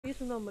olvidé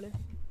su nombre.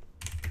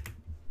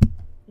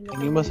 ¿A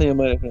quién vas a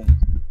llamar, Efraín?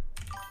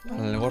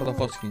 Al gordo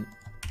Foxking.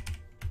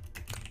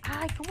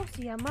 Ay, ¿cómo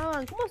se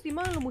llamaban? ¿Cómo se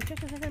llamaban los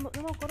muchachos? No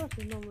me acuerdo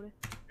su nombre.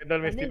 ¿Qué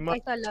tal, mi estimado? Ahí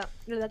está la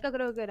de acá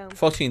creo que eran.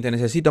 Foxking, te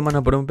necesito,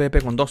 mano, por un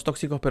PP con 2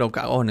 tóxicos pero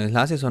cagones.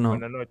 ¿La haces o no?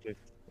 Buenas noches.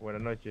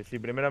 Buenas noches. Sí,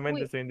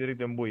 primeramente Uy. estoy en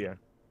directo en Buya.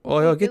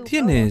 Oye, ¿qué Qué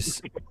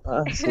tienes?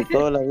 Ah, sí,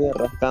 toda la vida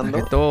rascando.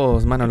 Que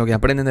todos, mano, lo que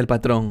aprenden del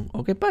patrón.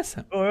 ¿O qué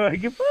pasa? Oye,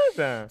 ¿qué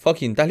pasa?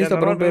 Fucking, ¿estás Ya, listo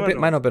para un normal, PP?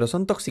 mano. Mano, pero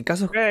son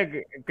toxicazos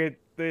Que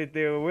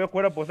te voy a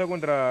jugar a posar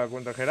contra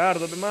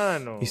Gerardo,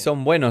 hermano. y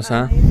son buenos,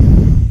 ¿ah?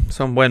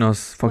 Son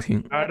buenos,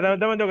 Foxking. A ver,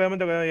 dame un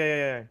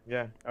toque,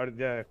 ya. A ver,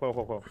 ya,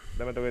 juego.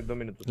 Dame un toque 2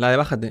 minutos. La de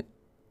bájate.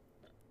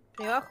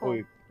 Me bajo.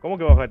 Uy, ¿cómo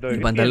que baja todo? El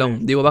 ¿Qué pantalón.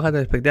 tienes? Digo, bájate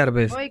de espectear,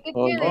 ¿ves? Oye, ¿qué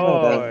Oye, quieren?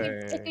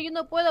 oye. Es que yo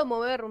no puedo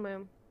moverme.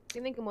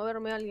 Tienen que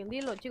moverme alguien.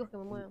 Dilo, chicos, que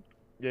me muevan.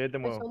 Ya te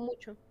Son muevo.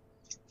 mucho.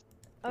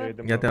 A Ya ver,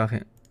 te Ya te muevo.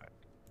 bajé.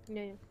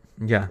 ya.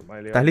 Ya.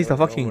 Vale, ¿Estás listo,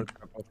 Foxking?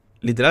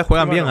 Literal,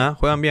 juegan Sí, bien, mano. ¿ah?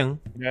 Juegan bien.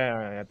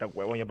 Ya está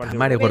huevón, ya Ah, parte.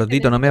 madre, Vete,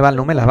 gordito, no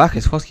me las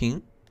bajes,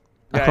 Foxking.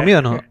 ¿Has Ya, comido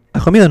o no?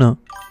 ¿Has comido o no?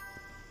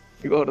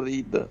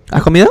 Gordito.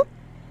 ¿Has comido?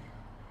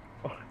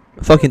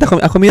 Foxking,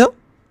 ¿has comido?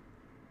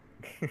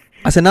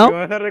 ¿Has cenado? ¿Me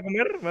vas a dar de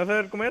comer? ¿Me vas a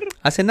dar de comer?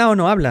 ¿Has cenado o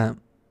no? Habla.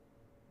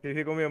 Sí,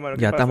 conmigo, hermano.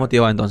 Ya, estás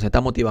motivado entonces,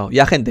 estás motivado.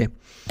 Ya, gente.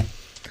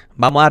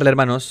 Vamos a darle,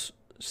 hermanos.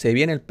 Se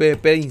viene el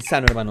PvP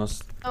insano,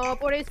 hermanos. No,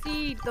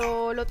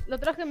 pobrecito. Lo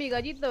traje a mi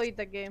gallito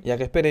ahorita que. Ya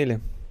que espere, dile.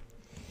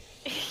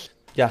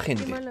 Ya, Qué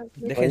gente. mala.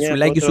 Dejen Mañana su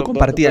like y su otro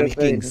compartida, mis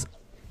PvP. kings.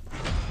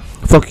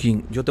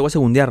 Fucking, yo te voy a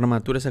segundear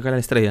nomás. Tú eres acá la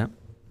estrella.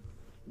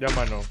 Ya,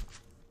 mano.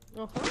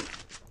 Ajá.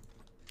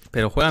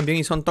 Pero juegan bien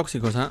y son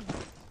tóxicos, ¿ah?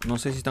 No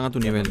sé si están a tu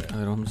nivel. A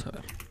ver, vamos a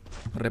ver.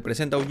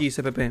 Representa OG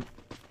CPP.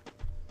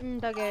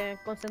 Está que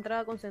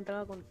concentrada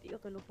contigo,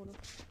 te lo juro.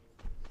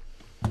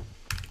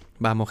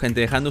 Vamos, gente,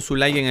 dejando su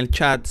like en el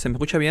chat. ¿Se me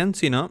escucha bien?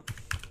 Sí, ¿no?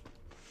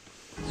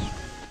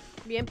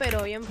 Bien,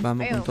 pero bien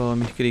Vamos feo. con todos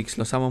mis cricks.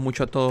 Los amo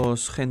mucho a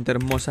todos. Gente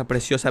hermosa,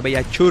 preciosa,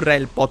 bella churra,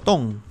 el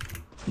potón.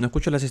 No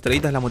escucho las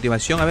estrellitas, la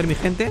motivación. A ver, mi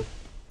gente.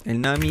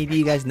 El Nami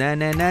digas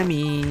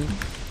Nami.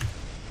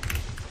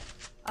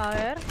 A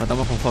ver,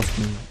 Matamos con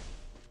Foxking.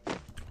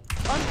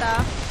 ¿onta?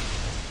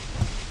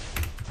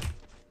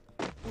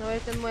 A ver,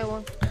 este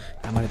nuevo.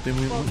 Ah, madre, estoy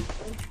muy...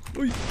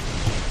 Uy.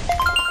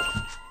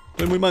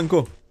 Estoy muy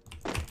manco.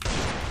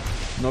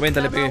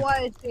 90 le No pegué. voy a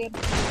decir.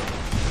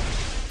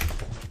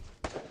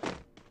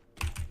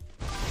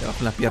 Te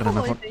bajo las piernas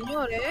Ojo, mejor. el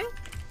señor,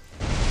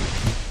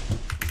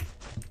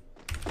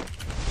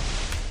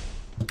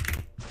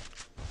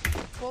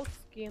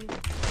 Foxking.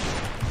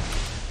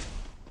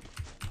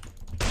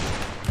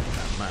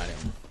 Madre.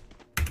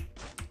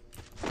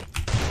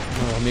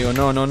 No, amigo,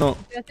 no.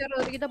 Gracias,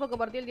 Rodriguito, por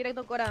compartir el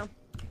directo, Cora.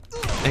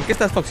 ¿En qué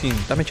estás, Foxing?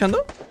 ¿Estás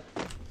mechando?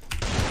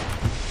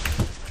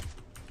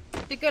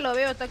 Sí que lo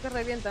veo, está que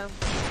revienta.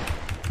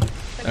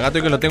 El gato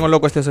y que lo tengo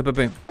loco este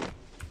CPP.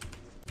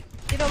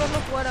 Quiero verlo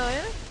jugar, a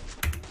ver.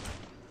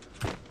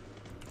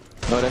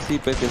 Ahora sí,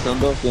 pues que son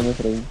dos, ¿quién es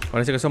Efraín?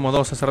 Parece que somos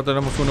dos, hace rato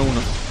éramos 1-1.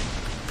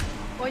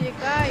 Oye,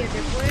 cállate,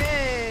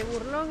 pues.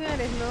 Burlón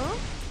eres,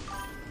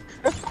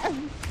 ¿no?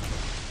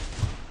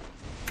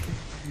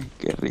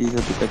 Qué risa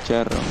tu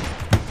cacharro.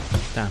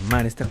 Está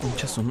mal, esta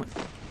concha suma.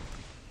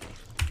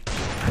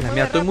 A la Mueve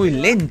mía, estoy muy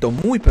rápido. lento,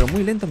 pero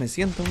muy lento me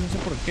siento, no sé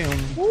por qué.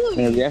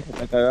 El Uy, viaje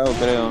está cagado,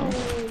 creo.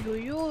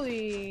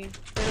 uy.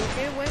 Pero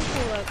qué buen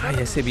jugador. Ay,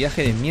 ese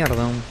viaje de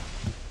mierda.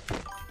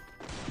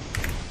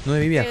 No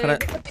debí viajar.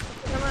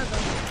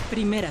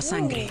 Primera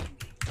sangre.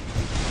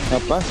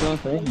 Japazo,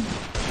 Efraín.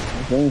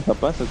 Efraín,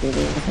 japazo, creo que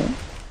es, ¿eh?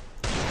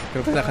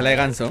 Creo que es la jalada de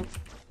ganso.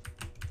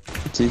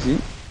 Sí.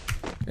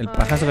 El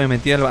pajazo que me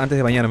metí antes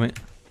de bañarme.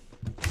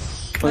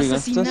 Oiga,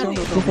 Asesinato ¿estás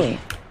haciendo doble. qué fue?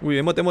 Uy,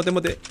 emote.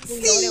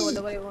 Uy, lo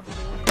agrego.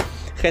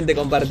 Gente,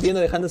 compartiendo,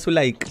 dejando su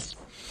like.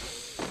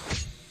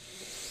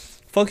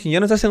 Foxy, ¿ya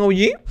no estás en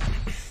OG?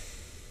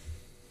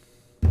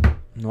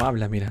 No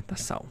habla, mira, está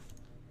sao.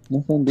 No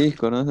está en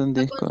Discord, no está en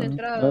Está Discord.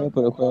 concentrado.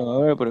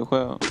 A ver por el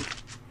juego.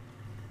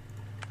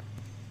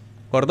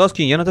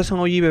 Gordoski, ¿ya no estás en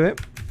OG, bebé?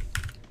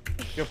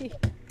 ¿Qué?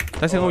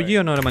 ¿Estás en OG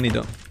o no,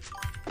 hermanito?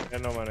 Ya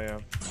no, mano, ya.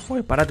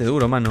 Uy, párate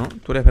duro, mano.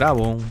 Tú eres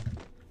bravo.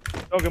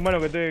 No, que mano,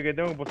 que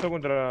tengo que posar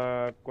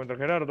contra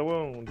Gerardo,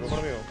 weón, tu mejor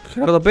amigo.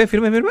 Gerardo P,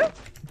 firme.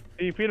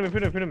 Sí,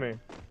 firme.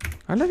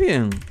 Habla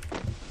bien.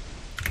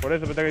 Por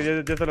eso, pensé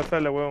que ya está la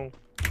sala, weón.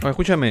 Oye,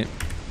 escúchame.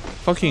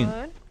 Foxing, A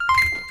ver.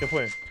 ¿Qué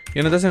fue?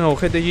 ¿ya no estás en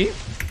OGTG?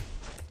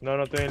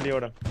 No estoy en lío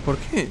ahora. ¿Por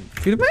qué?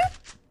 ¿Firme?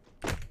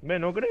 ¿Ve,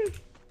 no crees?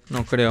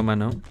 No creo,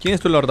 mano. ¿Quién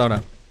es tu lord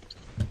ahora?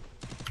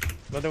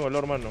 No tengo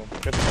olor, mano.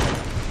 ¿Qué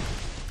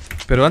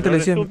Pero antes le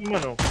eres decías... tú,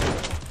 mano?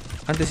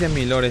 Antes decías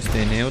mi lord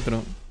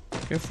neutro.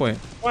 ¿Qué fue?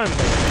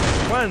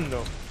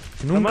 ¿Cuándo?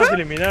 Nomás ¿Nunca?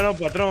 eliminaron,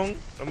 patrón.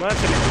 Nomás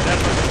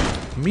eliminaron.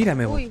 Mira,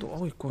 me Uy. botó.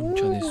 Uy,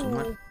 concha de su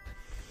madre.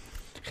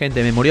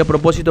 Gente, me morí a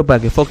propósito para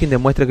que Foxking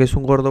demuestre que es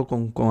un gordo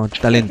con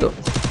talento.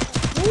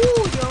 Dios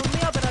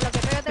mío, pero lo que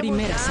pega te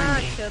Primera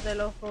sangre. muchacho, te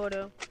lo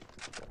juro.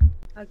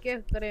 Aquí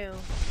creo.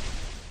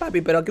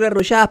 Papi, pero aquí la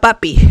arrullada,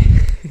 papi.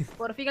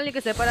 Por fin alguien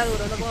que se para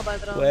duro, no como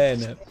patrón.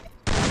 Bueno.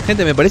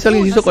 Gente, me parece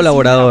alguien que se hizo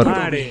colaborador.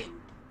 Madre.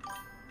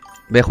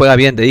 Ve, juega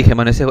bien, te dije,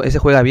 mano. Ese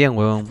juega bien,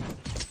 weón.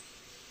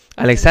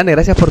 Alexander,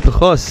 gracias por tu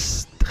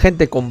host.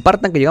 Gente,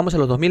 compartan que llegamos a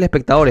los 2000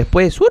 espectadores.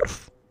 ¿Puede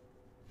surf?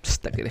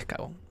 Hasta que eres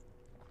cagón.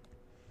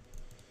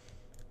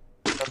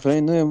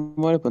 Jefrain, no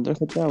demores para entrar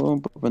GTA,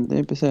 weón, por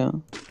pantalla de PC.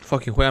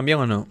 Foxking, ¿juegan bien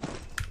o no?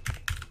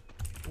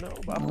 No,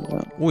 bajo.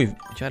 Uy,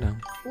 Chara.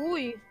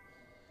 Uy.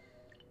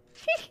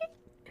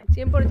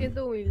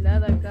 100%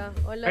 humildad acá.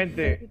 Hola,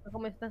 Gente. Fefito,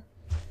 ¿cómo estás?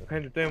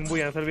 Gente, ustedes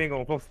voy a hacer bien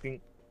como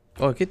Foxking.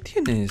 Oh, ¿qué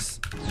tienes?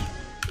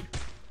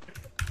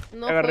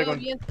 No Agarré juego con-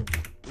 bien.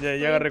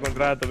 Ya agarré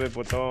contrato, pe,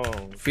 potón.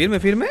 ¿Firme,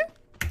 firme?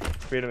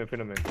 Firme.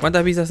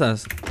 ¿Cuántas visas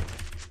has?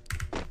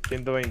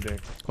 120.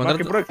 Más Contrato-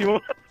 que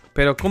próximo.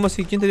 Pero, ¿cómo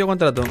si? ¿Quién te dio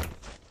contrato?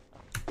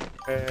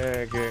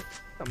 Que...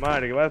 La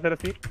madre, que va a ser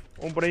así.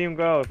 Un por ahí, un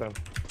cada cosa.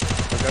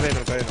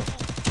 El cadeno.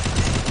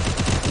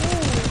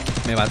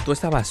 Me bató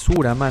esta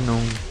basura, mano.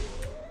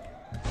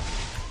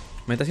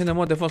 Me está haciendo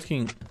emote,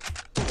 Foxking.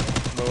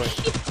 Voy.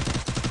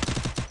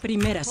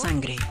 Primera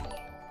sangre.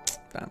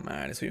 La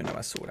madre, soy una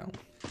basura.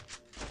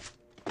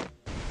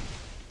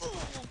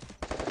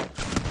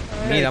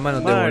 A ver, Mira, mano,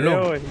 te Madre,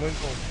 voló. es muy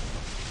incómodo.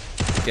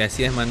 ¿Qué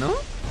así es, mano?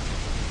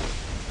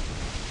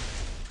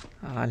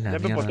 Ah, la Ya me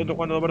mierda. tú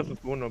jugando 2 versus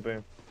 1,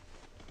 pe.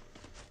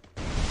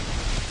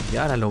 Y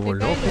ahora lo te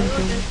voló, caen los dos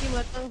gente.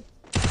 encima, tan-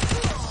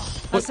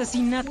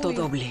 Asesinato Uy.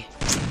 doble.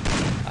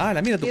 Ah,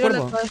 la mira tu Tiro la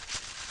cuerpo. toalla.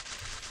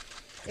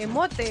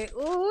 Emote.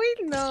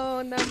 Uy,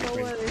 no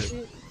voy a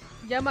decir.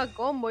 Llama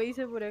combo,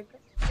 dice por acá.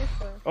 ¿Qué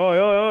fue?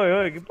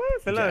 Oye, ¿qué pasa,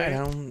 Ya, Ladee?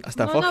 era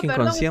hasta No, no, Foxking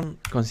perdón.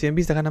 con 100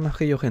 vistas gana más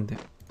que yo, gente.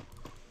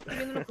 Estoy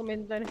viendo los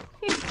comentarios.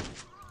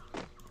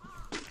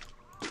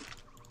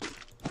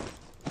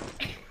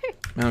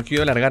 No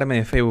quiero largarme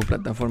de Facebook,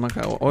 plataforma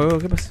cago. Oh,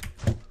 ¿qué pasa?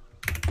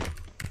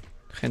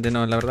 Gente,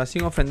 no, la verdad,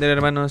 sin ofender,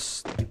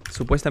 hermanos.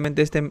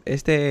 Supuestamente A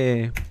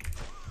ver.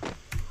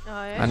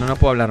 Ah, no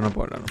puedo hablar.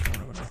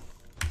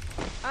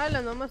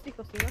 Habla nomás,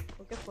 hijo, ¿sí,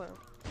 no? ¿O qué fue?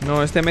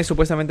 No, este mes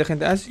supuestamente,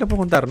 gente. Ah, sí lo puedo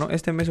contar, ¿no?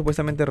 Este mes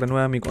supuestamente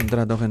renueva mi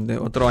contrato, gente.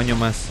 Otro año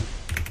más.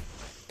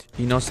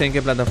 Y no sé en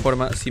qué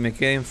plataforma. Si me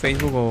quede en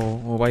Facebook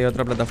o vaya a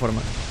otra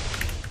plataforma.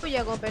 Uy,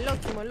 ya con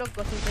pelóximo,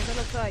 loco, sin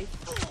pensarlo sabes.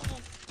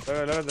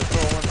 Lágate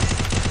todo, mano.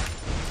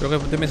 Creo que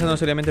estoy pensando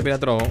seriamente pegar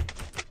trovo.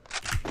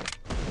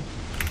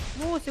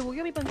 Se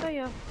bugueó mi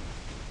pantalla.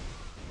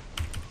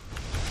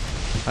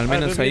 Al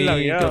menos estoy ahí bien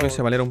creo lagueado. que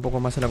se valera un poco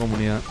más a la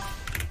comunidad.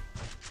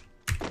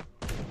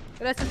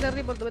 Gracias,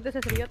 Terry, por tu vete ese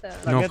servillota.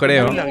 No Lagueado,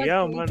 creo. Estoy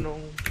lagueado, mano.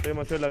 Estoy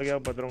demasiado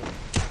lagueado, patrón.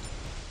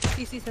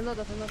 Sí, se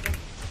nota.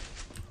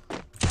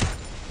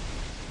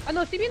 Ah,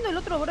 no, estoy viendo el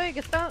otro bro que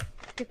está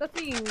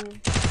sin...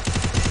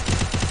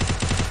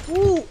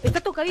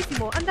 está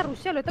tocadísimo. Anda,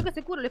 rushealo, está que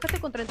se cura. Le falta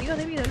con 32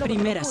 de vida, loco.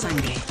 Primera te lo juro.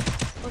 sangre.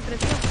 Con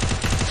 32.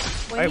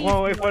 Ahí Buenísimo.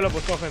 juego lo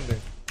apostó, gente.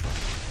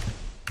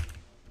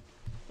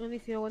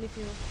 Buenísimo.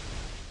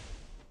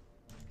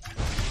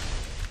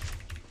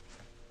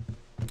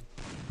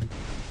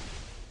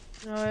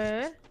 A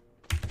ver.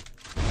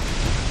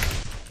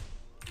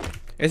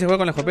 Ese juega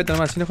con la escopeta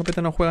nomás. Sin la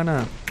escopeta no juega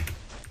nada.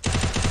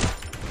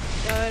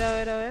 A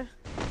ver.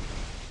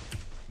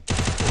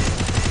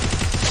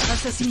 Chucha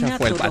Asesinato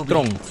fue el doble.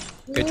 patrón.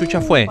 ¿Qué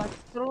chucha fue?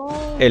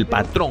 Patrón, El pero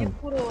patrón. qué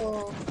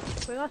puro...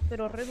 Juegas,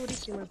 pero re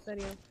durísimo, en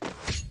serio.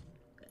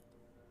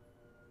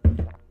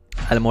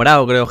 Al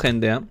morado, creo,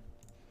 gente, ¿ah?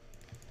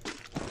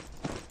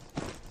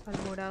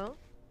 Al morado.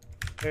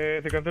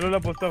 Se canceló la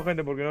apostado,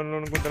 gente, porque no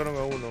encontraron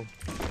a uno.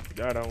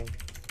 Ya era un...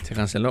 Se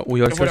canceló.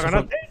 Uy, hoy ¿Qué fue, la se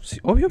ganaste? Sí,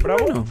 obvio, pero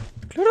Bravo. bueno.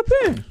 Claro,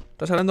 pe.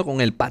 Estás hablando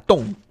con el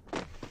patón.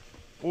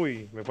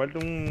 Uy, me falta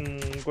un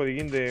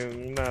codiguín de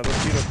 2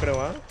 tiros,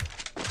 creo, ¿ah?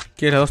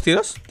 ¿Quieres 2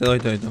 tiros? Te doy,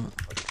 toma.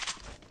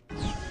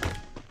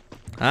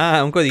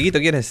 Ah, un codiguito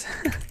quieres.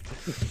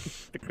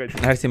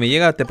 A ver, si me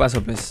llega, te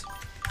paso, pues.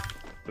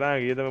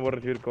 Tranqui, yo también voy a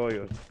recibir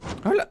códigos.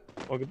 Habla.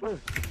 ¿O qué pasa?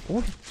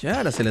 Uy, ya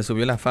ahora se le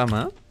subió la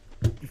fama.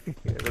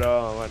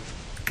 Bravo, man.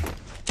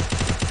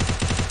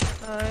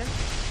 A ver.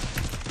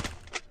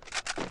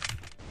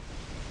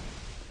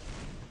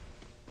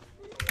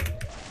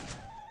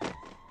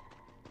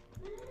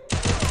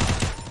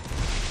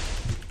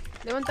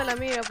 Levanta la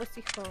mira, pues,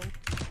 hijo.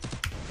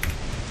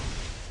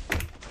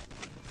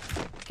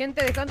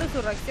 Gente, dejando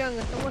su reacción.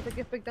 Estamos aquí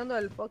expectando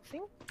al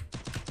Foxing.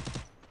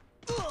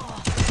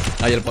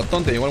 Ay, el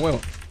potón te llegó al huevo.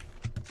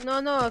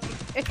 No,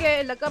 es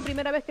que la acá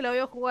primera vez que la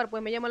veo jugar,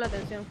 pues me llama la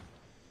atención.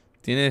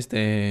 Tiene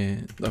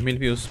 2000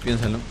 views,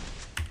 piénsalo.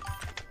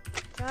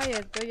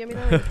 Cállate, oye, a mí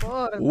no me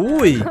importa.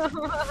 Uy.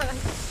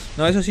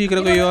 No, eso sí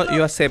creo que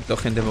yo acepto,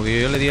 gente,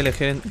 porque yo le di a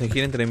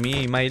elegir entre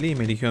mí y Miley y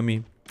me eligió a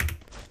mí.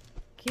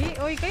 ¿Qué?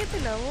 Oye, cállate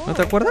la voz. ¿No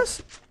te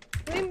acuerdas?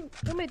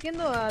 Estoy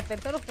metiendo a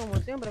terceros como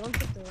siempre, ¿cuánto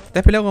te va? Te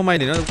has peleado con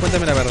Miley, ¿no?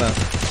 Cuéntame la verdad.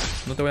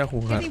 No te voy a ¿Qué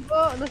juzgar. tipo?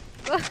 No,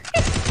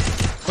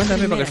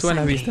 Cuéntame para que Primera suban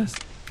las sangre. vistas.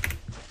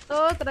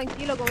 todo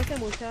tranquilo con ese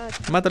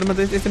muchacho. Mátalo,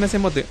 este me hace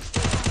mote.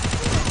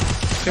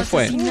 ¿Qué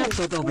fue?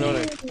 Asesinato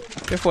doble.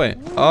 ¿Qué fue?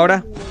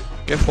 ¿Ahora?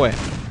 ¿Qué fue?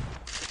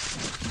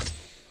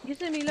 ¿Y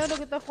ese milagro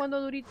que está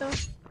jugando durito?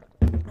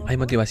 Hay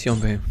motivación,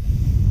 pe.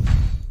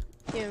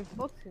 ¿Quién?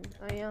 Foxing.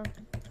 Ah, ya.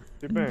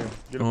 Sí, pe.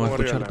 Yo lo Vamos a pongo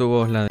escuchar arriba. tu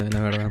voz, la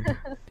verdad.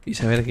 Y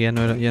saber que ya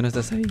no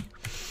estás ahí.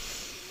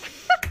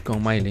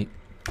 Con Miley.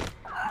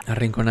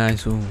 Arrinconada en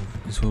su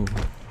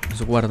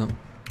cuarto.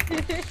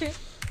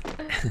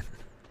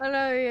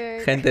 Hola,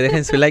 bien. Gente,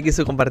 dejen su like y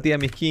su compartida,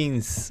 mis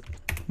skins.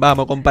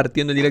 Vamos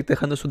compartiendo el directo,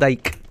 dejando su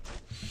like.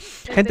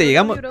 Gente,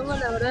 llegamos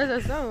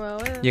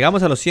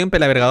a los 100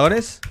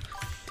 pelavergadores.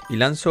 Y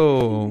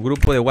lanzo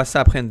grupo de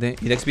WhatsApp, gente.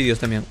 Y Dex Videos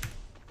también.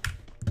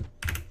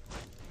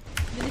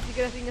 Yo ni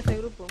siquiera estoy en ese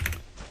grupo.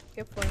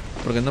 ¿Qué fue?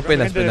 Porque no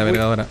pelas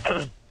pelavergadora.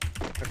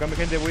 Acá mi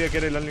gente voy a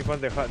querer el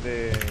OnlyFans de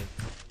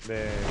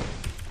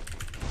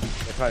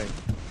Jade.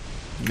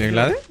 ¿De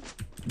Ladee?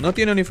 No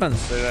tiene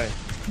OnlyFans. De Jade.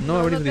 No,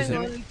 ahorita tengo dice.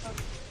 OnlyFans.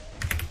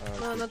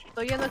 No,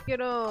 todavía no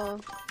quiero.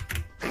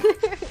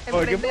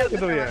 Oye, ¿qué emprender pasa de esa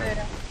todavía?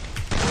 manera.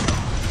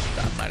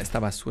 Está mal, esta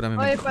basura me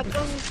Oye, metió.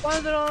 patrón,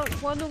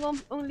 ¿cuándo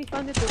un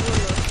OnlyFans de tu bolo?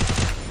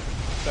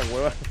 Esta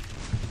hueva.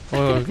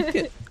 Oh, ¿qué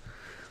tiene?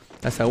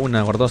 Hasta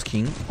una,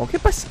 Gordoskin. ¿O qué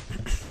pasa?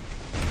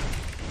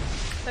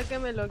 Hasta que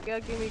me lo queda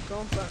aquí mi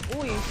compa.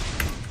 Uy,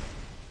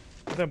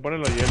 No se ponen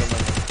los hielos,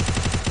 mano.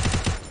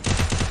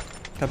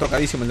 Está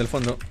tocadísimo el del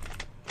fondo.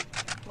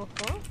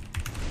 ojo.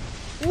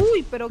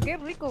 Uy, pero qué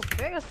rico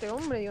pega este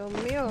hombre, Dios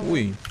mío.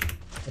 Uy.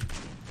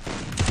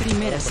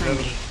 Primera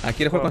sangre. Ah,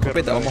 ¿quieres jugar con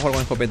escopeta? Vamos a jugar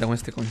con escopeta con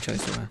este concha de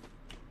su.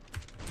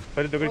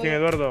 Perito Cristian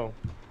Oye. Eduardo.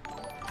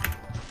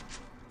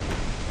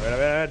 A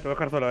ver, te voy a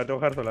dejar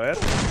solo, a ver.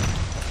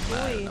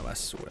 Uy. Una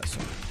basura.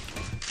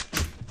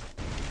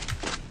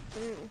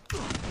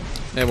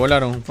 Me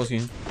volaron,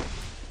 Foxking.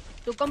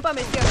 Tu compa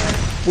me cierra.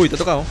 Uy, te ha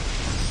tocado.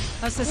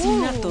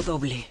 Asesinato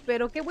doble.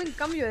 Pero qué buen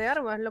cambio de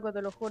armas, loco,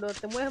 te lo juro.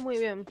 Te mueves muy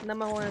bien. Nada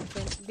más bueno,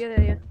 10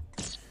 de 10.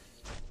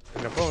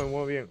 En el juego me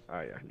muevo bien.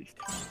 Ah, ya,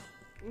 listo.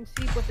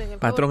 Sí, pues en el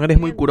Patrón, juego eres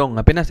muy bien. curón.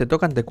 Apenas te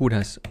tocan, te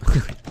curas.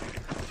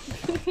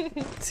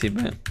 Sí,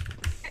 man.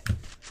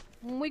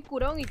 Muy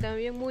curón y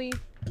también muy...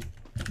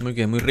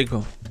 Muy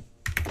rico.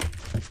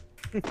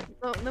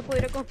 No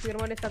podría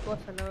confirmar esta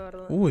cosa, la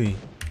verdad. Uy.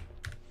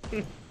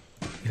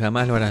 Y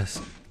jamás lo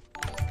harás.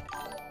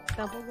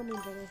 Tampoco me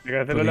interesa. De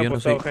que Porque le yo ha no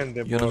apostado soy,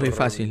 gente. yo no soy por-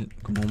 fácil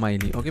como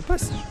Miley. ¿O qué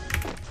pasa?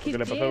 ¿Qué le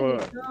pasó tienes? algo-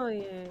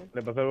 Oye.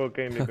 Le pasó algo a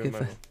Kane, mi ¿Qué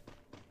hermano.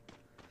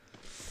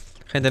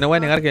 Gente, no voy a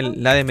negar que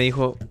Ladee me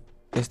dijo,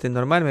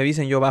 normal, me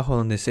avisen, yo bajo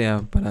donde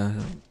sea para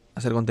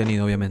hacer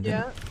contenido, obviamente.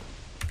 Ya.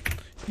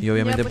 Y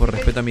obviamente Ya, por pues,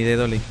 respeto a mi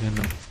dedo le dije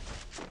no.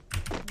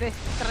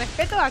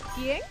 ¿Respeto a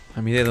quién?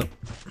 A mi dedo.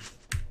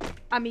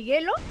 ¿A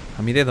Miguelo?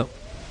 A mi dedo.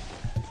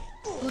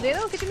 ¿Tu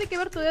dedo? ¿Qué tiene que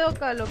ver tu dedo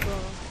acá, loco?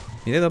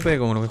 Mi dedo, pe,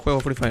 como lo que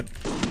juego Free Fire.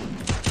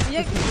 ¿Y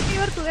qué tiene que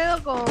ver tu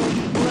dedo con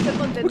hacer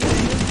contenido?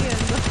 No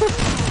entiendo.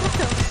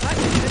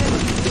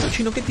 Pero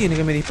chino, ¿qué tiene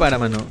que me dispara,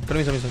 mano?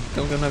 Permiso.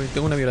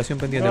 Tengo una violación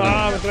pendiente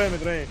acá. Ah, me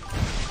trae.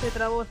 Se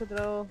trabó.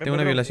 Tengo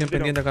una violación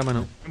pendiente acá,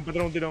 mano.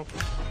 Un tiro.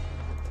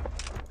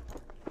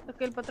 Es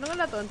que el patrón es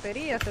la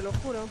tontería, te lo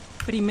juro.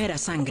 Primera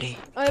sangre.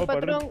 Oye, Oh,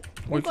 patrón,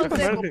 un Uy, consejo,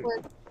 ¿sabes? pues.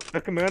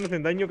 ¿Sabes que me ganas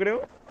en daño,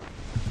 creo?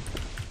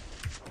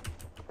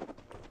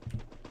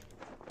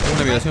 Tengo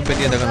una violación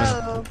pendiente acá, mano.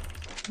 Cuidado.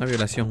 Una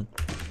violación.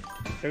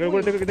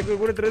 Tengo que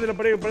curar 3 de la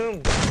pared,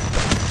 perdón.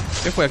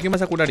 ¿Qué fue? ¿A quién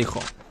vas a curar, hijo?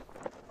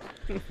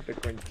 Te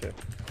concha.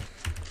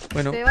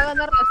 Bueno, Te va a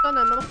ganar la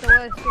zona, no te voy a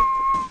decir.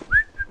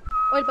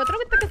 Oye, el patrón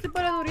está que se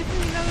para durísimo,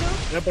 milagro.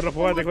 Ya por la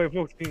fogata, hijo de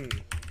Foxking.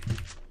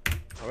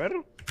 A ver.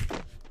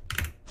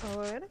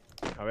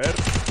 A ver.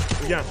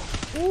 Ya.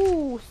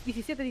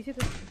 17.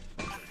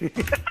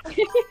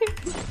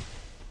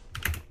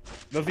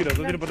 Dos tiros,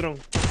 patrón.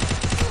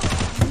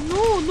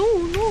 No.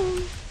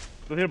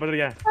 Dos tiros, patrón,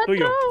 ya.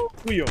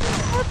 Tuyo.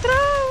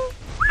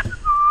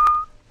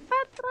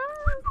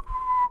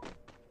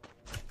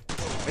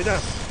 Ahí está.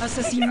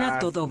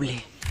 Asesinato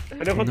doble. Te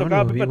dejo No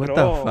tocado, lo vi, Pepe, what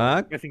pero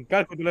the fuck? que sin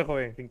casco tú lo dejo,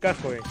 sin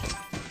casco,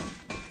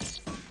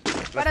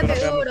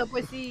 Párate duro,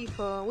 pues,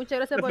 hijo. Muchas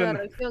gracias por la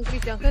reacción,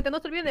 Cristian. Gente, no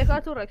se olviden de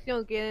dejar su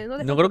reacción. Que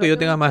No creo que yo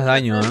tenga más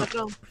daño, ¿eh?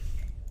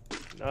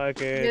 No, es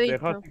que Yo he te dicho.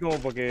 dejo así como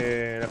para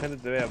que la gente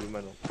te vea, pues,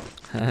 hermano.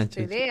 Ah, Se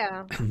chis.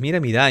 vea. Mira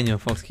mi daño,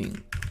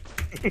 Foxking.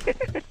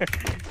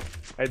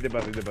 Ahí te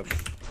paso.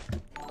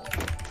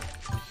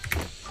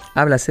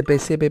 Habla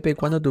CPP,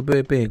 ¿cuándo tu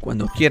PvP?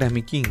 Cuando quieras,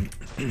 mi king.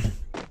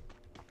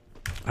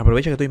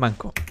 Aprovecha que estoy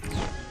manco.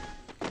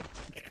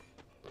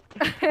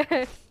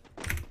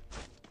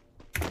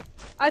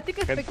 A ti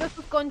que expectó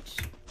sus conch.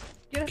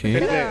 ¿Quieres ¿Qué?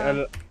 Gente,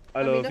 esperar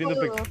a los mi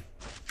 200, nodo?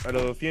 a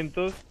los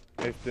 200,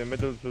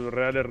 meto su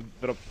real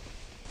airdrop.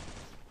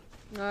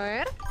 A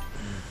ver.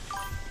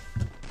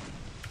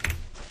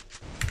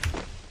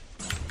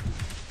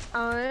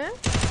 A ver.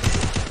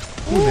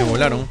 Me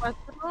volaron.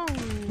 Patrón.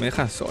 Me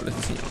deja solo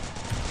este señor.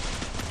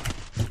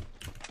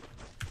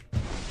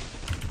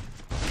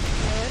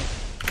 A ver.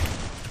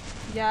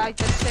 Ya,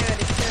 está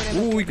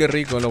chévere. Uy, qué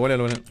rico, lo volé.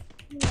 Un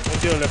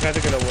tiro le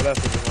dejaste que lo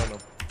volaste, hermano.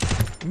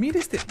 Mira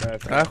este está.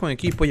 trabajo en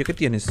equipo, oye, ¿qué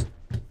tienes?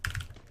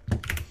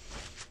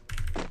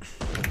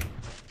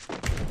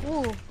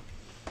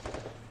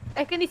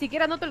 Es que ni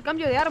siquiera noto el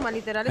cambio de arma,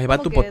 literal. Ahí es va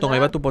como tu que potón, da- ahí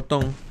va tu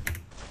potón.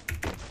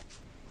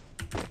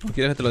 ¿O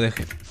quieres que te lo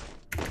deje?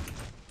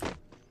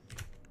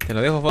 ¿Te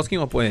lo dejo Foxking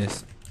o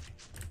puedes?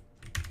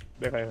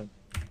 Deja.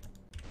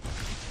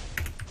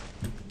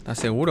 ¿Estás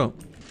seguro?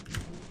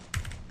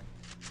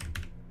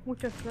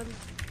 Muchas flores.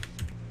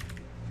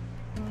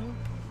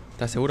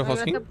 ¿Estás seguro,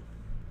 Foxking?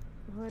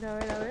 A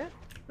ver.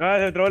 Ah,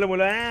 se trabó el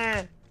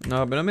emulador.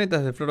 No, pero no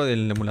metas el floro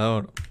del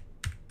emulador.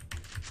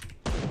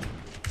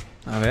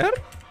 A ver.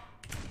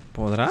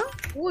 ¿Podrá?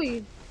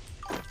 Uy.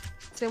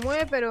 Se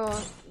mueve, pero...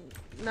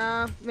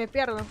 Nada, me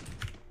pierdo.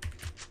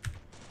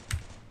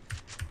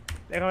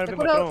 Déjame Te ver,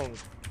 juro, patrón.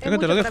 Creo que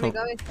te lo mucho para dejo. mi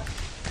cabeza.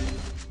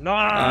 ¡No!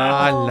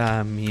 Ah,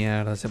 la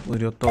mierda, se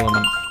pudrió todo,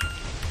 man.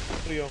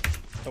 Frío.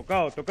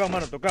 Tocado,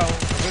 mano, tocado.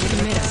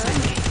 Primera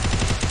sangre.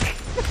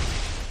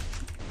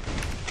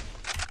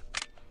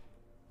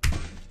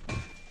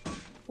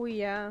 Uy,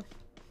 ya.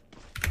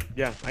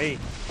 Ya, ahí.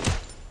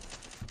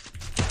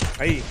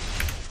 Ahí.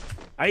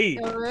 Ahí.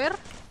 A ver.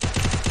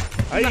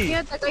 Ahí.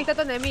 Imagínate que ahí está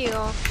tu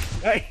enemigo.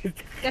 Ahí.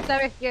 Ya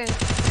sabes quién.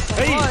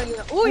 Ahí.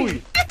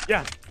 Uy.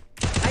 Ya.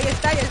 Ahí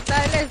está, él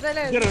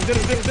es. Cierra.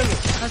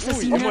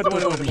 Asesinato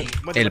doble.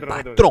 El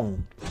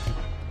patrón.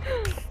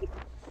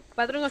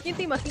 Patrón, ¿a quién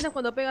te imaginas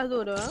cuando pegas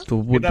duro, ah?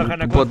 Tu ¿Qué tal,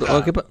 Hanna foto. Costa?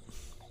 Oh, ¿qué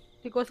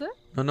 ¿Qué cosa?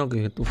 No,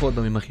 que tu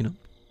foto, me imagino.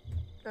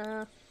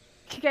 Ah.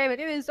 Que me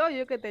tienen solo,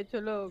 yo que te he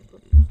hecho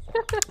loco.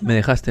 Me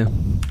dejaste.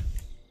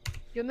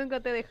 Yo nunca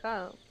te he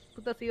dejado.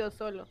 Tú te has ido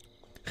solo.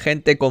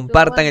 Gente,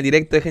 compartan el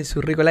directo, dejen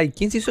su rico like.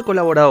 ¿Quién se hizo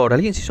colaborador?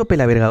 ¿Alguien se hizo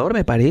pelavergador,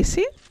 me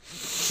parece?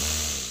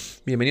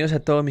 Bienvenidos a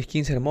todos mis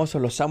 15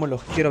 hermosos, los amo,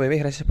 los quiero, bebés.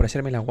 Gracias por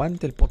hacerme el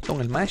aguante, el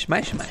potón, el mash.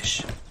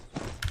 Gente,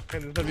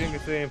 no está bien que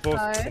esté en post,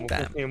 A ver. como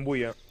Foxking en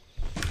bulla.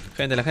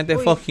 Gente, la gente de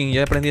Uy. Foxking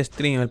ya aprendí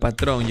stream, el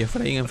patrón,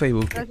 Jefrain en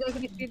Facebook. Gracias,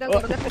 Cristina,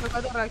 por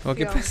dejar tu reacción. ¿O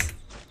qué pasa?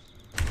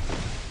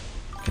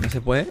 ¿Que no se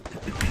puede?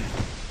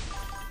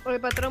 Oye,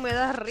 patrón, me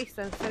das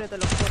risa, en serio, te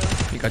lo juro.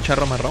 ¿El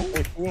cacharro marrón?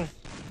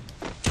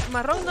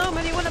 Marrón no,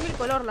 me da igual a mí el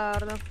color, la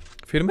verdad.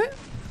 ¿Firme?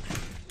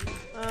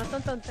 Ah,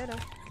 son tonteras.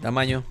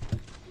 Tamaño.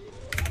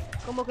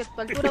 Como que tu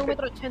altura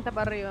 1,80 m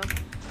para arriba.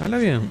 Habla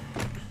bien.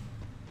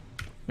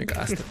 Me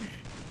cagaste.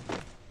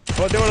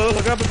 Oh, tengo los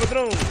dos acá, pues,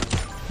 patrón.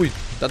 Uy,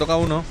 te ha tocado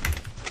uno.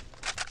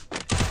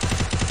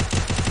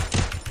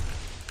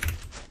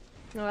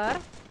 A ver.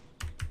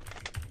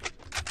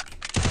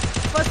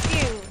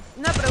 Foxking,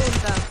 una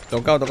pregunta.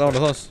 Tocado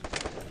los dos.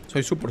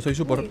 Soy super.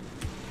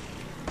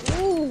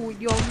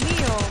 Dios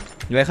mío.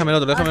 Ya déjame el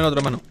otro,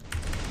 hermano.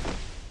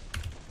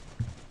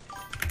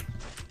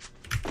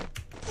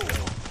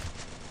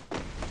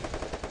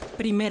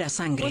 Primera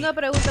sangre. Una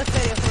pregunta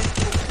seria,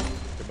 Foxking.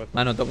 ¿Qué pasa?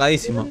 Mano, ¿De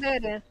tocadísimo. dónde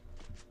eres?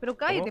 Pero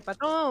cállate, ¿Cómo?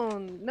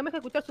 patrón. No me dejes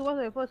escuchar su voz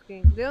de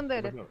Foxking. ¿De dónde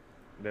eres?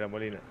 De la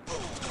Molina.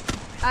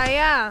 Ah,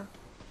 ya.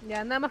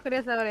 Ya, nada más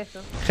quería saber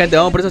eso. Gente,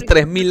 vamos por esos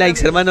 3000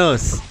 likes,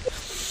 hermanos.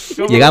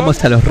 ¿Cómo?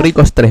 Llegamos a los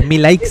ricos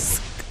 3000 likes.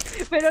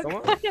 Pero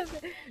 ¿Cómo?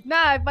 cállate.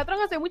 Nada, el patrón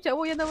hace mucha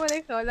bulla, no me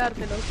deja hablar,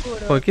 te lo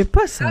juro. ¿Por qué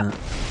pasa?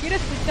 Quiero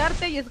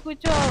escucharte y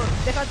escucho.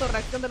 Deja tu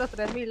reacción de los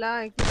 3000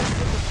 likes.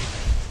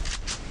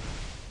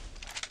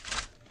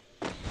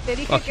 Te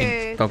dije Foxking,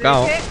 que.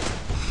 tocado.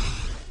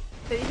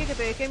 Te dije que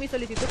te dejé mi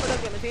solicitud para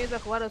que me enseñes a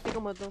jugar así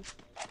como tú.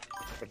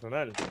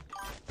 Personal.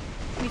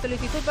 Mi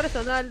solicitud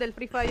personal del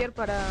Free Fire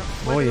para.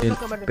 Oye, una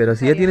conversación pero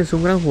si ya seria. tienes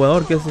un gran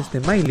jugador que es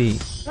Miley.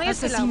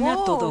 Cállate la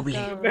Asesinato boca. doble.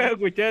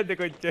 Escuchate,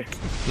 conche.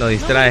 Lo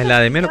distraes, No,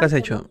 Ladee. Mira lo que has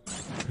hecho.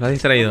 Lo has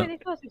distraído. No me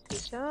dejas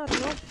escuchar,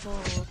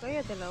 loco.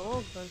 Cállate la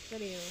boca, en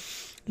serio.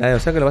 Ladee, o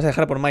sea que lo vas a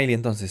dejar por Miley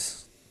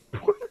entonces.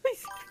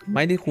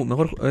 Miley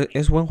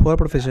es buen jugador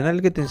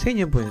profesional, que te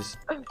enseñe, pues.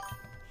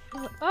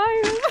 Ay,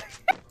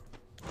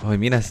 Ay,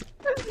 mira,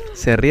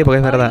 se ríe porque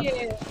es verdad.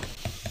 oye,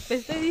 te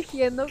estoy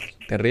diciendo.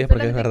 Te ríes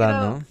porque es solamente verdad,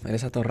 quiero- ¿no?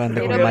 Eres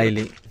atorrante quiero- con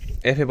Miley.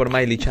 F por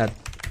Miley, chat.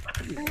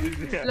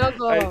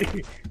 Loco. Ay,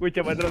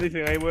 escucha, patrón,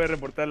 dicen ahí voy a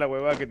reportar la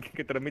huevada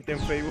que transmite en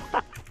Facebook.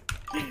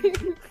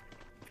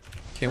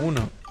 Que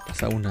uno,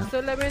 pasa una.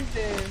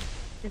 Solamente.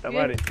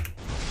 Tamare.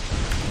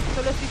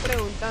 Solo estoy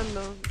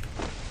preguntando.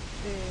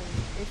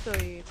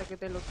 Eso y hasta que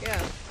te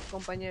bloqueas,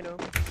 compañero.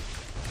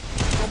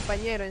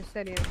 Compañero, en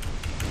serio.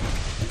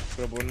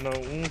 Pero por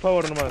un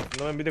favor nomás,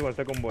 no me invite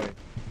cuando esté con Boy.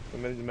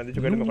 Me han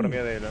dicho que eres mejor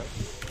amiga de él, ¿ah?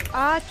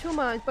 Ah,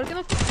 chuma, ¿por qué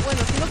no?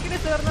 Bueno, si no quieres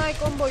saber nada de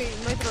Convoy,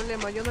 no hay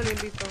problema, yo no lo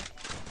invito.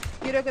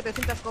 Quiero que te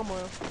sientas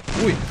cómodo.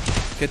 Uy,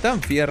 ¿qué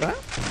tan fierra?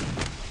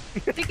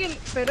 Sí que,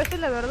 pero esa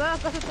es la verdad,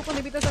 ¿acaso tú cuando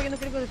invitas a alguien no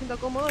quieres que se sienta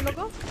cómodo,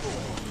 loco?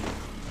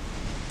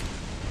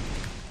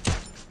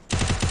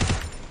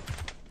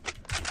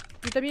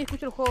 Yo también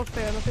escucho el juego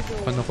feo, no sé tú.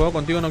 Cuando juego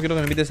contigo no quiero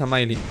que me invites a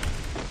Miley.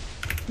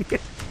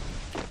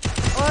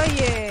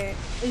 Oye,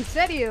 ¿en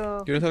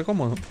serio? Quiero estar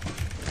cómodo.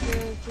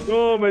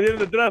 No, me dieron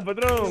detrás,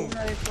 patrón.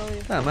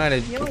 Ah,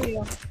 madre, Yo, qué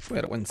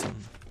vergüenza.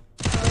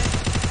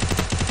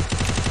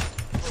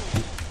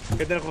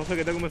 ¿Qué tal, José?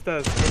 ¿Qué tal? ¿Cómo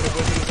estás? ¿Cómo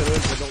puedes hacer un saludo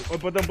al patón? ¿Hoy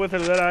patón puede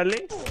saludar a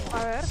Ale?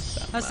 a ver,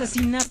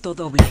 Asesinato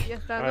doble. ya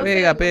está. A no ver.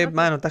 Venga, sé, pe, no sé.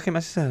 mano, estás que me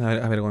haces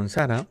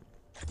avergonzar, ¿ah?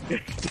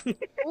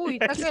 Uy,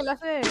 está que le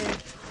hace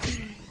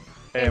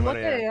el Bueno,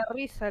 mote ya. de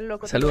risa, el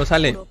loco. te Saludos, lo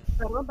Ale.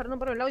 juro. Perdón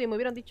por el audio, me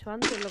hubieran dicho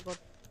antes, loco.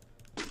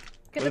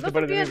 Que te no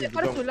olviden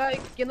dejar su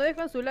like. Quien no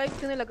dejan su like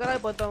tiene la cara de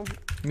botón.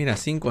 Mira,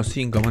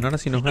 5-5, mano. Ahora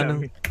si nos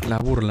ganan la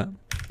burla.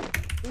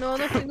 No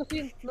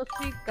soy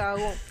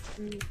cago.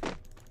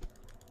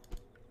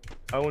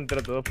 Hago un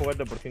trato, 2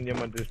 fogatas por 100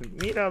 diamantes.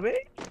 Mira,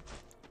 ve.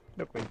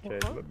 No concha,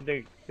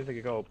 piensa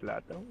que cago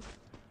plata.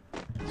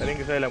 Alguien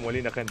que sabe la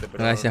molina, gente.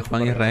 Pero Gracias, no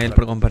Juan se Israel,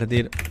 por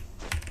compartir.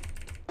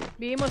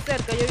 Vivimos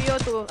cerca, yo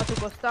vivo a tu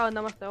costado,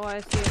 nada más te voy a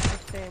decir,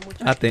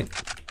 muchacho. Ate.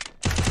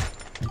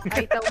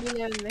 Ahí está un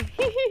niño.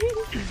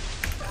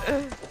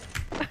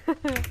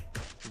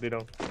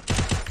 Tiro.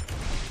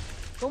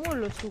 ¿Cómo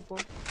lo supo?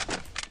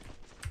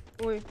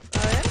 Uy,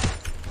 a ver.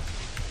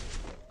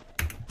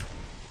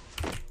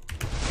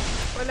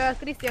 Hola,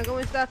 Cristian, ¿cómo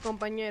estás,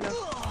 compañero?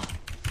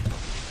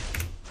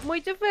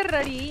 Mucha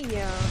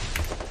Ferrariña.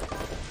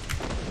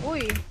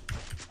 Uy.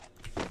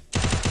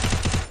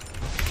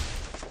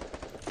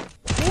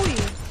 Uy.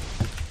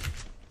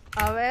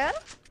 A ver.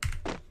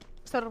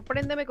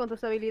 Sorpréndeme con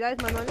tus habilidades,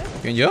 Manuel.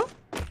 ¿Quién, yo?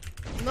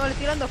 No, le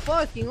estoy dando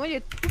Foxking.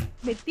 Oye, tú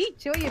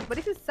metiche, oye,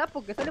 parece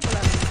sapo que sale por la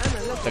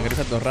ventana, loco. Te querés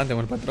atorrante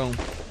con el patrón.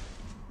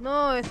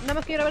 No, nada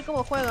más quiero ver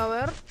cómo juega, a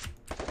ver.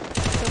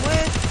 Se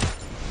mueve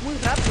muy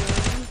rápido,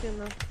 no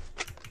entiendo.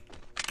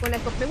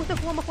 Me gusta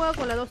cómo juega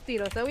con las 2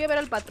 tiros. Te voy a ver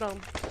al patrón.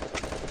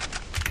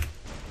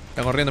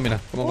 Está corriendo, mira,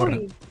 cómo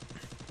corre.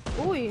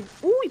 Uy,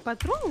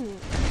 patrón.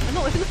 Ah,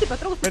 no, ese no es el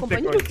patrón, es tu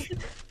compañero.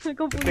 Me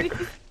confundí.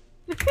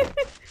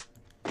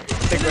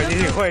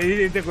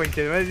 Te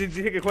concha,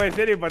 dice que juega en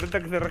serio y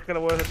patata que se rasca la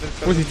boda.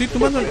 Pues si estoy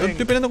tomando,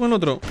 estoy peleando con el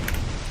otro.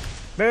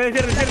 Ve,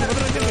 cierre,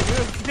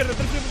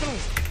 patrón.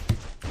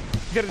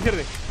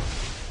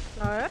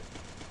 A ver.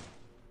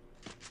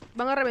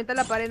 Van a reventar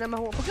la pared nada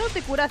más. ¿Por qué no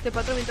te curaste,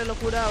 patrón, mientras lo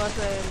curabas?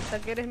 O sea,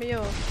 que eres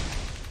medio...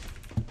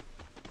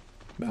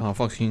 Vamos,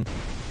 Foxing.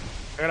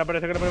 Saca la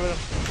pared, patrón. A ver.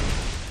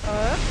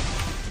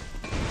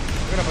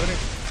 Saca la pared.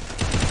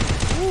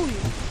 Uy.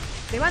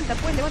 Levanta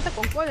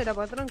con cólera,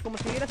 patrón, como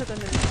si vieras a tu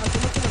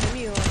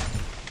enemigo.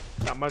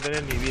 Nada más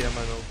tener mi vida,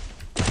 mano.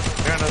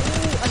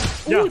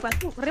 Uy,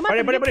 patrón,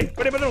 remate.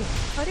 Pare, patrón.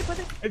 Pare.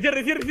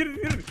 Cierre.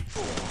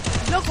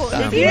 Loco,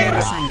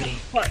 Primera sangre.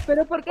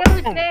 pero ¿por qué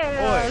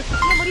ruteas?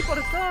 Voy a morir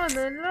por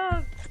zona,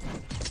 loco.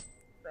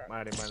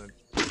 Madre, mano.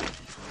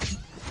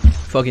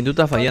 Foxing, tú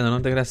estás fallando,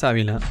 no te creas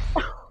Ávila.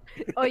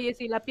 Oye,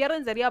 si la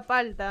pierden sería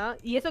falta.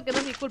 Y eso que no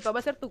es mi culpa,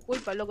 va a ser tu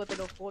culpa, loco, te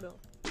lo juro.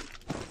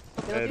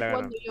 Porque no estoy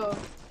jugando yo.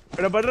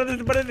 Pero patrón, te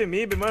separes de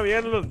mí, me van a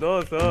pillar los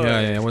dos.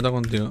 Ya, vuelta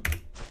contigo.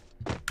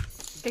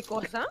 ¿Qué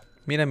cosa?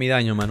 Mira mi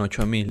daño, mano,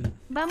 8000.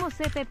 Vamos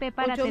CTP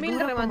para 8000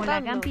 seguro como la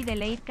rematando. Gampi de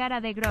Leir cara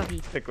de Groggy.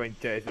 Te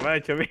concha, se me ha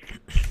hecho bien.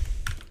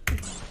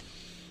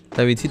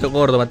 Davidcito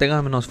Córdoba,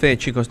 ténganos fe,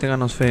 chicos,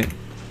 ténganos fe.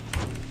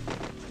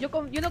 Yo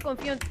no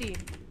confío en ti.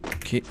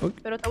 ¿Qué? Uy.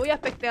 Pero te voy a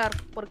aspectear,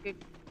 porque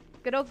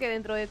creo que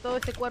dentro de todo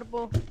este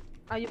cuerpo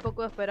hay un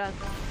poco de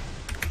esperanza.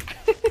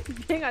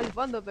 Bien al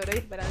fondo, pero hay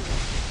esperanza.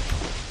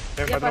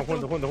 Ven, patrón,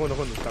 juntos,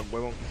 está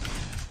huevón.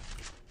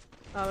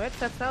 A ver,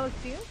 ¿tratado,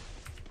 tío?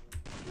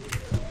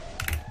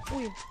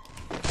 Uy.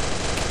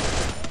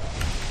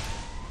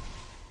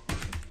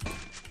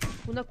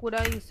 Una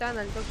curada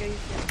insana, el toque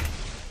dice.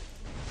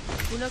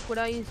 Una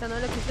curada insana,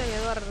 le puse a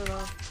Eduardo.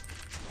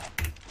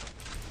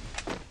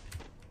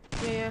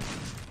 Ya.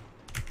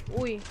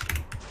 Uy.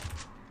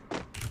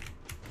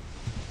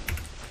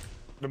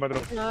 Ven,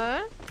 patrón. A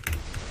ver.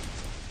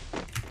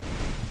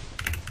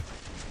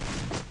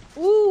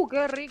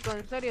 Qué rico,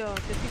 en serio,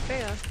 te sí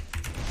pegas.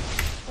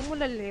 ¿Cómo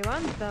la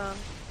levanta?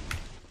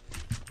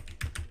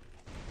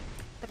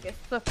 Hasta que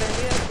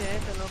sorprendida hacia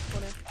esto, no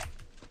juro.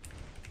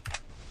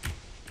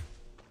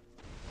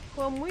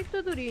 Juego muy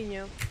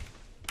duriño.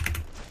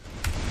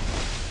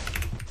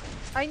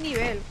 Hay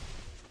nivel.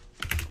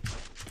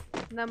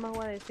 Nada más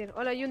voy a decir.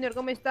 Hola Junior,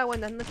 ¿cómo está?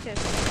 Buenas noches.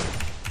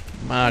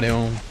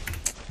 Mario.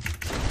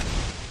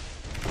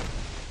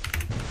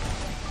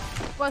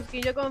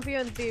 Foxking, yo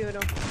confío en ti, bro.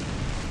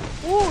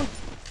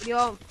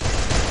 Dios.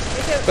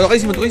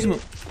 Tocadísimo. Tú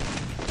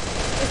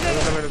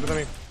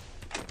también.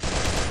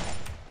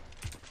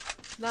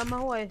 Nada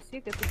más voy a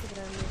decir que estoy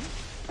superando.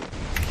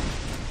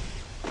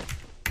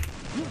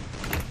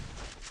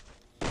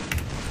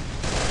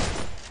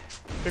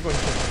 ¿Qué concha?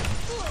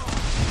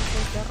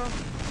 El perro.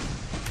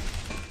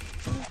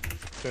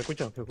 Se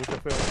escucha feo.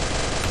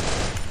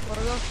 Por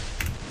 2.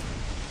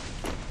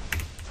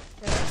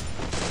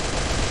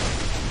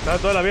 Está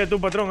toda la vida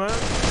tú, patrón, la gana.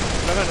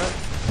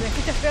 Me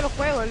escuchas feo el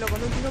juego, loco,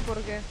 no entiendo por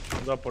qué.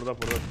 2 por 2.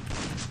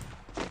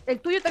 ¿El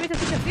tuyo también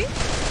se escucha así?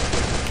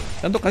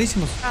 Están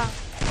tocadísimos. Ah.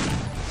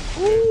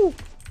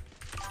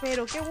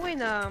 Pero qué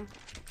buena.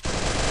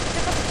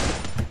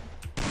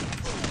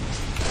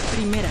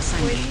 Primera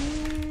sangre.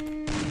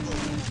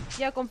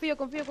 Ya, confío.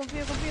 No,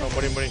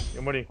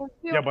 morí.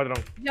 Confío. Ya,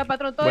 patrón. Ya,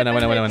 patrón, todo Buena.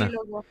 depende de ti,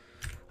 loco.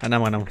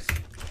 Ganamos.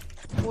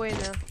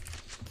 Buena.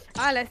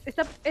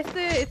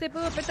 Este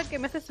pedo peta que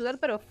me hace sudar,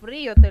 pero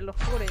frío, te lo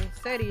juro, en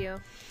serio.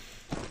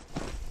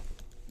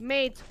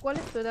 Mates, ¿cuál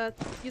es tu edad?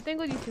 Yo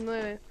tengo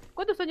 19.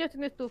 ¿Cuántos años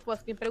tienes tú,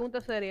 Foxking? Pregunta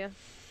seria.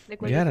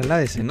 Ya,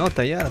 Ladee se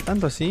nota, ya,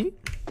 tanto así.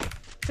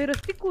 Pero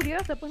estoy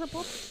curiosa, pues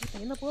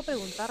no puedo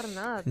preguntar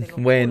nada. Te lo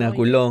Buena, juro.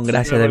 culón.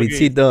 Gracias, Mira,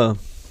 Davidcito.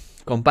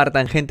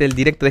 Compartan, gente, el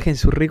directo. Dejen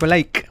su rico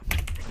like.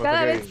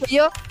 Cada vez que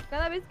yo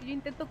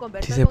intento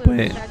conversar Sí se con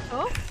el puede.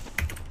 muchacho,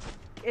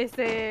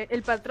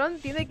 el patrón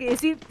tiene que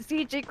decir,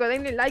 sí, chicos,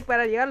 denle like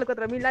para llegar a los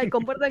 4000 likes,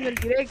 compartan el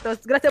directo,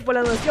 gracias por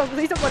la donación,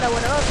 se hizo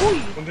colaborador.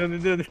 ¡Uy!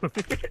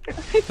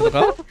 ¿Te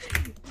tocaba?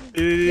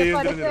 Ya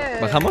parece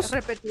 ¿Bajamos?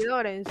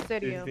 repetidor, en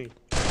serio. Sí.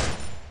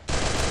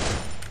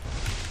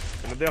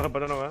 Que no te bajes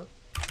patrón, ¿verdad?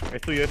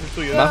 Es tuyo, ese es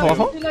tuyo. ¿Bajo, Yo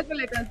bajo? soy la que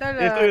le canta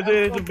Es tuyo,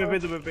 es tu PP,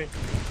 tu PP.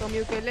 Con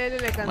mi ukelele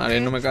le canté.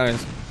 Vale, no me cagues.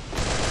 ¿Ese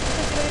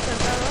sí lo he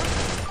cantado?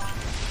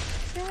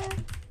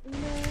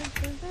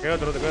 Queda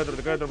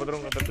otro,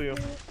 patrón, hasta el tuyo.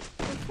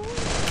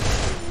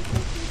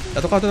 Te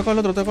ha tocado el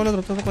otro,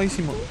 está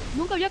tocadísimo.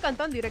 Nunca había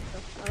cantado en directo.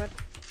 A ver.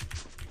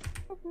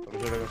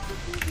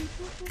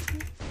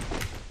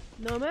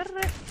 No me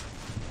re...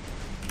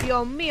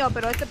 Dios mío,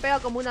 pero este pega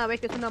como una vez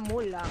que es una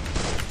mula.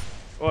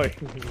 Uy.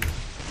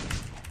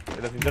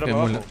 De la cintura Qué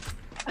para mula.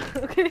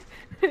 abajo.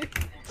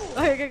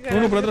 Ay, qué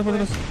carajo. No, por atrás, por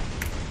atrás.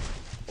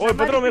 Uy,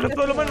 patrón, me dejas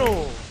toda la mano.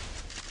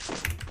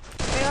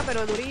 Pega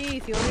pero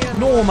durísimo, mira.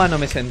 No, mano,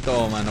 me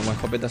sentó, mano. Buen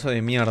escopetazo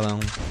de mierda.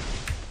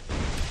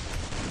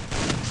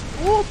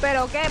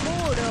 Pero qué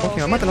muro.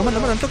 Oye, mátalo,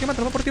 al toque,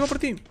 mátalo, va por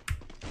ti.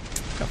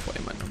 Acá fue,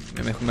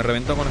 mano. Me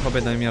reventó con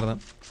escopeta de mierda.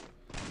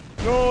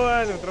 No,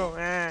 dale, otro.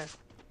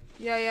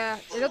 Ya.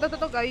 El otro está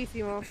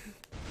tocadísimo.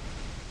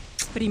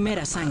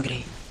 Primera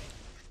sangre.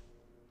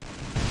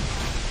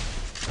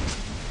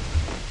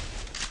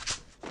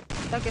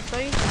 Hasta que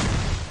estoy...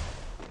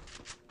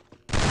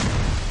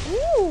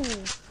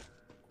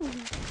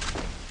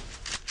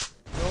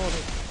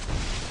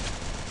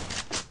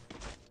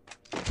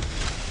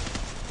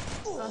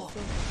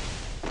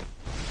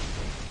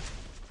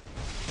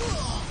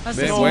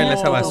 Ve, buena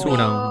esa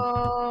basura.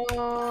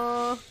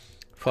 No.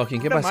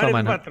 Fucking, ¿qué Puta pasó, madre,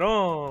 mano?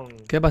 patrón.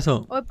 ¿Qué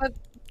pasó? Oye,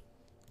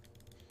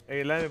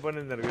 El Ladee me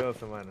pone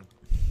nervioso, mano.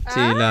 Sí,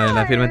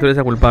 la firmetura es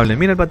culpable.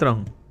 Mira el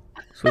patrón.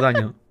 Su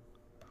daño.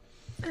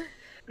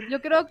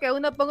 yo creo que a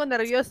uno pongo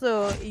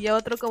nervioso y a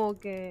otro como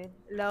que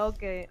le hago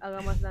que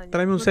haga más daño.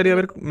 Tráeme un No serio, a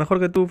sé. ver, mejor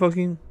que tú,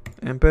 fucking.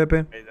 En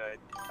PvP.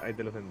 Ahí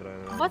te lo centro.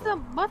 ¿Vas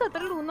a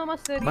traer uno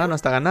más serio? Mano,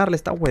 hasta ganarle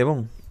está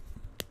huevón.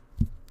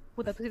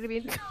 Puta, tú sirve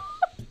bien.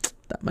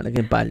 Está mala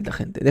que falta,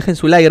 gente. Dejen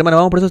su like, hermano.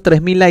 Vamos por esos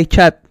 3000 likes,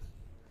 chat.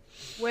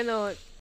 Bueno,